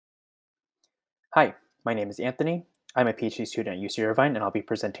Hi, my name is Anthony. I'm a PhD student at UC Irvine, and I'll be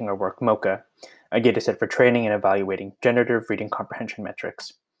presenting our work MOCHA, a dataset for training and evaluating generative reading comprehension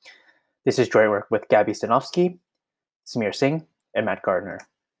metrics. This is joint work with Stanovsky, Singh, and Matt Gardner.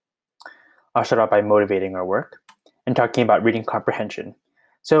 I'll start out by motivating our work and talking about reading comprehension.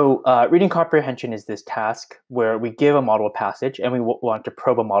 So reading comprehension is this task where we give a model a passage and we want to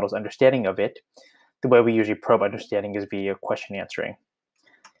probe a model's understanding of it. The way we usually probe understanding is via question answering.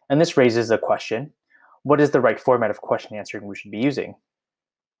 And this raises the question, what is the right format of question answering we should be using?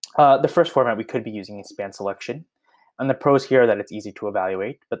 The first format we could be using is span selection. And the pros here are that it's easy to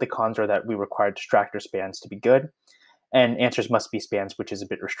evaluate, but the cons are that we require distractor spans to be good, and answers must be spans, which is a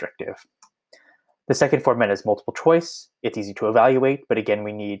bit restrictive. The second format is multiple choice. It's easy to evaluate, but again,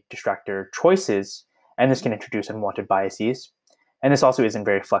 we need distractor choices, and this can introduce unwanted biases. And this also isn't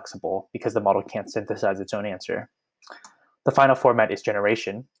very flexible because the model can't synthesize its own answer. The final format is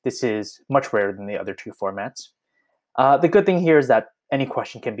generation. This is much rarer than the other two formats. The good thing here is that any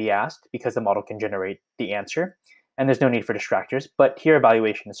question can be asked because the model can generate the answer, and there's no need for distractors, but here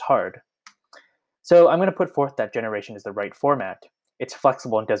evaluation is hard. So I'm going to put forth that generation is the right format. It's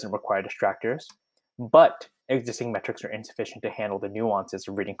flexible and doesn't require distractors, but existing metrics are insufficient to handle the nuances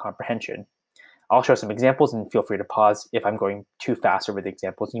of reading comprehension. I'll show some examples, and feel free to pause if I'm going too fast over the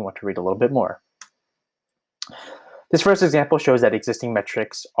examples and you want to read a little bit more. This first example shows that existing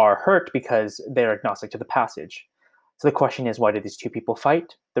metrics are hurt because they're agnostic to the passage. So the question is, why did these two people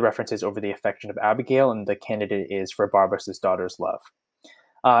fight? The reference is over the affection of Abigail, and the candidate is for Barnabas' daughter's love.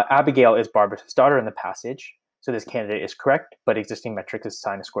 Abigail is Barnabas' daughter in the passage, so this candidate is correct, but existing metrics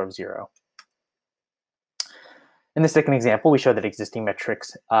assign a score of 0. In the second example, we show that existing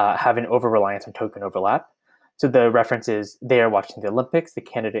metrics have an over-reliance on token overlap. So the reference is they are watching the Olympics, the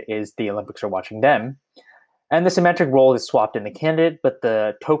candidate is the Olympics are watching them. And the semantic role is swapped in the candidate, but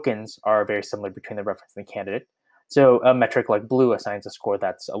the tokens are very similar between the reference and the candidate. So a metric like blue assigns a score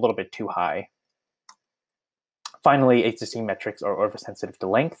that's a little bit too high. Finally, existing metrics are oversensitive to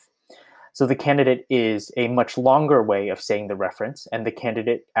length. So the candidate is a much longer way of saying the reference, and the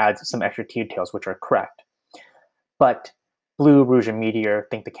candidate adds some extra details which are correct. But blue, rouge, and meteor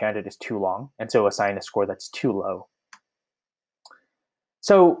think the candidate is too long, and so assign a score that's too low.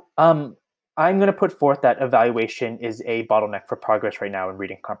 So I'm going to put forth that evaluation is a bottleneck for progress right now in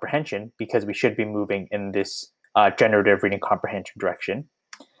reading comprehension because we should be moving in this generative reading comprehension direction.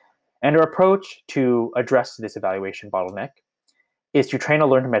 And our approach to address this evaluation bottleneck is to train a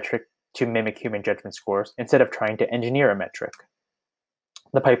learned metric to mimic human judgment scores instead of trying to engineer a metric.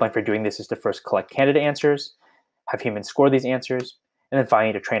 The pipeline for doing this is to first collect candidate answers, have humans score these answers, and then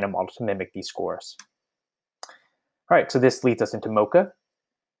finally to train a model to mimic these scores. All right, so this leads us into MOCHA,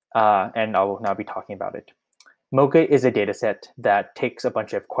 and I will now be talking about it. MOCHA is a data set that takes a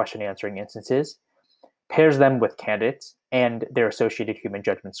bunch of question answering instances, pairs them with candidates and their associated human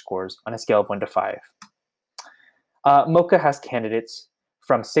judgment scores on a scale of 1 to 5. MOCHA has candidates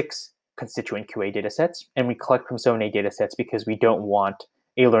from 6 constituent QA datasets, and we collect from so many datasets because we don't want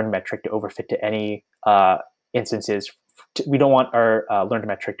a learned metric to overfit to any instances. We don't want our learned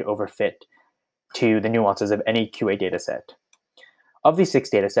metric to overfit to the nuances of any QA dataset. Of these 6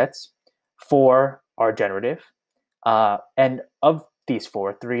 datasets, 4 are generative, and of these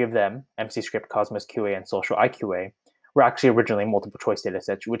 4, 3 of them, MCScript, Cosmos QA, and Social IQA, were actually originally multiple choice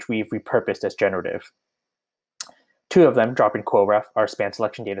datasets, which we've repurposed as generative. 2 of them, Drop and QuoRef, are span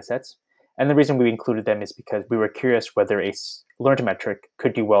selection datasets, and the reason we included them is because we were curious whether a learned metric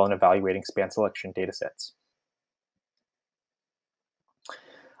could do well in evaluating span selection datasets.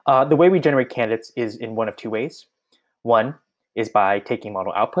 The way we generate candidates is in one of 2 ways. One is by taking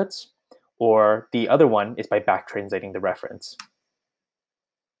model outputs, or the other one is by back translating the reference.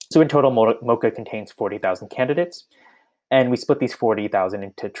 So in total, MOCHA contains 40,000 candidates, and we split these 40,000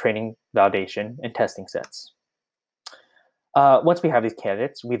 into training, validation, and testing sets. Once we have these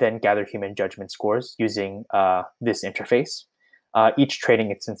candidates, we then gather human judgment scores using this interface. Each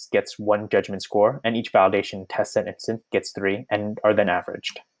training instance gets 1 judgment score, and each validation test set instance gets 3, and are then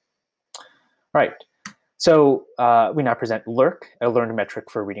averaged. All right, so we now present LERC, a learned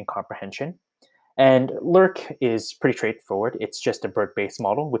metric for reading comprehension. And LERC is pretty straightforward. It's just a BERT-based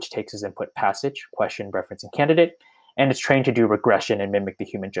model, which takes as input passage, question, reference, and candidate, and it's trained to do regression and mimic the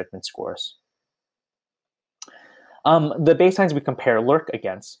human judgment scores. The baselines we compare LERC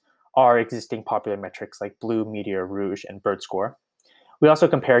against are existing popular metrics like blue, meteor, rouge, and BERT score. We also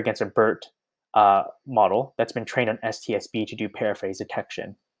compare against a BERT model that's been trained on STSB to do paraphrase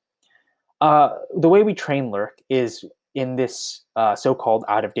detection. The way we train LERC is in this so-called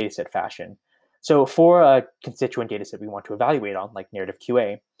out-of-dataset fashion. So for a constituent dataset we want to evaluate on, like narrative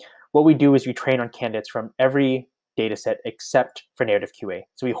QA, what we do is we train on candidates from every data set except for narrative QA.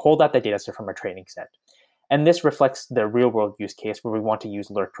 So we hold out the data set from our training set. And this reflects the real-world use case where we want to use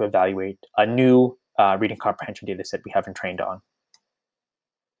LERC to evaluate a new reading comprehension data set we haven't trained on.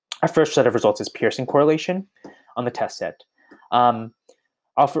 Our first set of results is Pearson correlation on the test set.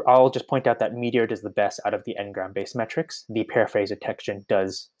 I'll just point out that Meteor does the best out of the n-gram-based metrics. The paraphrase detection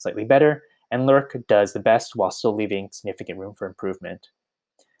does slightly better, and LERC does the best while still leaving significant room for improvement.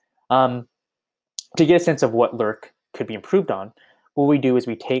 To get a sense of what LERC could be improved on, what we do is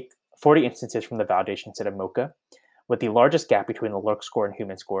we take 40 instances from the validation set of MOCHA with the largest gap between the LERC score and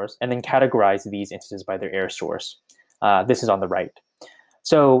human scores, and then categorize these instances by their error source. This is on the right.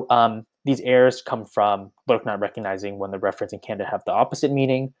 So these errors come from LERC not recognizing when the reference and candidate have the opposite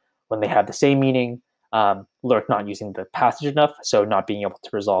meaning, when they have the same meaning, LERC not using the passage enough, so not being able to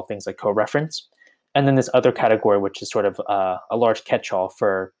resolve things like co-reference. And then this other category, which is sort of a large catch-all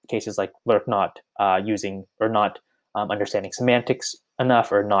for cases like LERC not using or not understanding semantics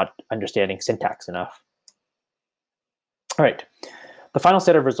enough or not understanding syntax enough. All right, the final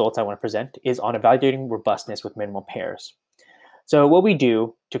set of results I want to present is on evaluating robustness with minimal pairs. So what we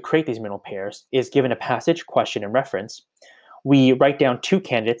do to create these minimal pairs is, given a passage, question, and reference, we write down two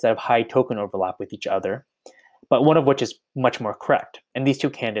candidates that have high token overlap with each other, but one of which is much more correct. And these two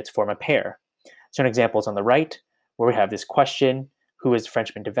candidates form a pair. So an example is on the right, where we have this question, who is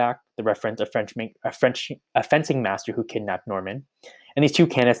Frenchman de Vac, the reference, a fencing master who kidnapped Norman, and these two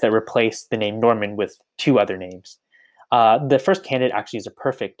candidates that replace the name Norman with two other names. The first candidate actually is a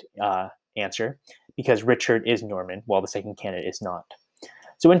perfect answer, because Richard is Norman, while the second candidate is not.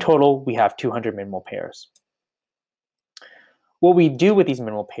 So in total, we have 200 minimal pairs. What we do with these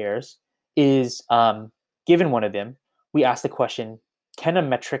minimal pairs is, given one of them, we ask the question, can a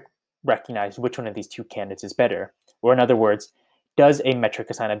metric recognize which one of these two candidates is better? Or in other words, does a metric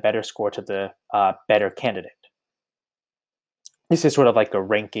assign a better score to the better candidate? This is sort of like a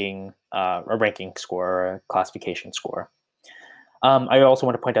ranking score or a classification score. I also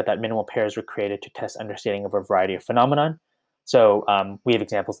want to point out that minimal pairs were created to test understanding of a variety of phenomenon. So we have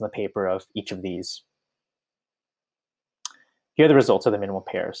examples in the paper of each of these. Here are the results of the minimal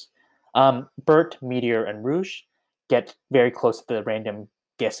pairs. BERT, Meteor, and Rouge get very close to the random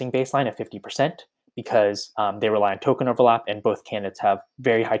guessing baseline of 50% because they rely on token overlap, and both candidates have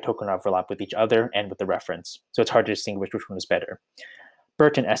very high token overlap with each other and with the reference. So it's hard to distinguish which one is better.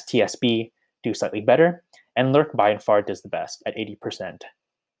 BERT and STSB do slightly better, and LERC by and far does the best at 80%.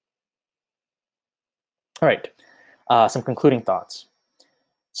 All right, some concluding thoughts.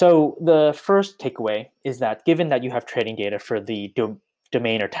 So the first takeaway is that given that you have training data for the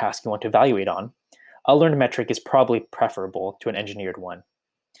domain or task you want to evaluate on, a learned metric is probably preferable to an engineered one.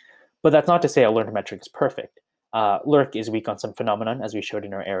 But that's not to say a learned metric is perfect. LERC is weak on some phenomenon, as we showed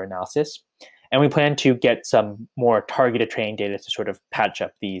in our error analysis, and we plan to get some more targeted training data to sort of patch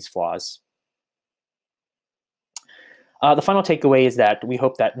up these flaws. The final takeaway is that we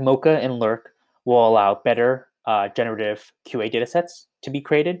hope that MOCHA and LERC will allow better generative QA datasets to be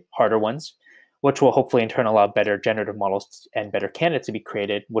created, harder ones, which will hopefully in turn allow better generative models and better candidates to be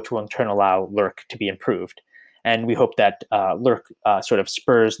created, which will in turn allow LERC to be improved. And we hope that LERC sort of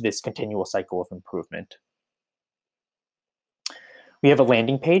spurs this continual cycle of improvement. We have a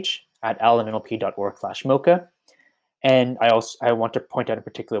landing page at lmnlp.org/MOCHA. And I want to point out in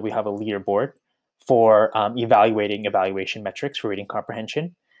particular, we have a leaderboard for evaluating evaluation metrics for reading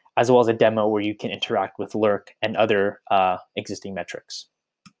comprehension, as well as a demo where you can interact with LERC and other existing metrics.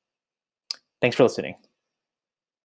 Thanks for listening.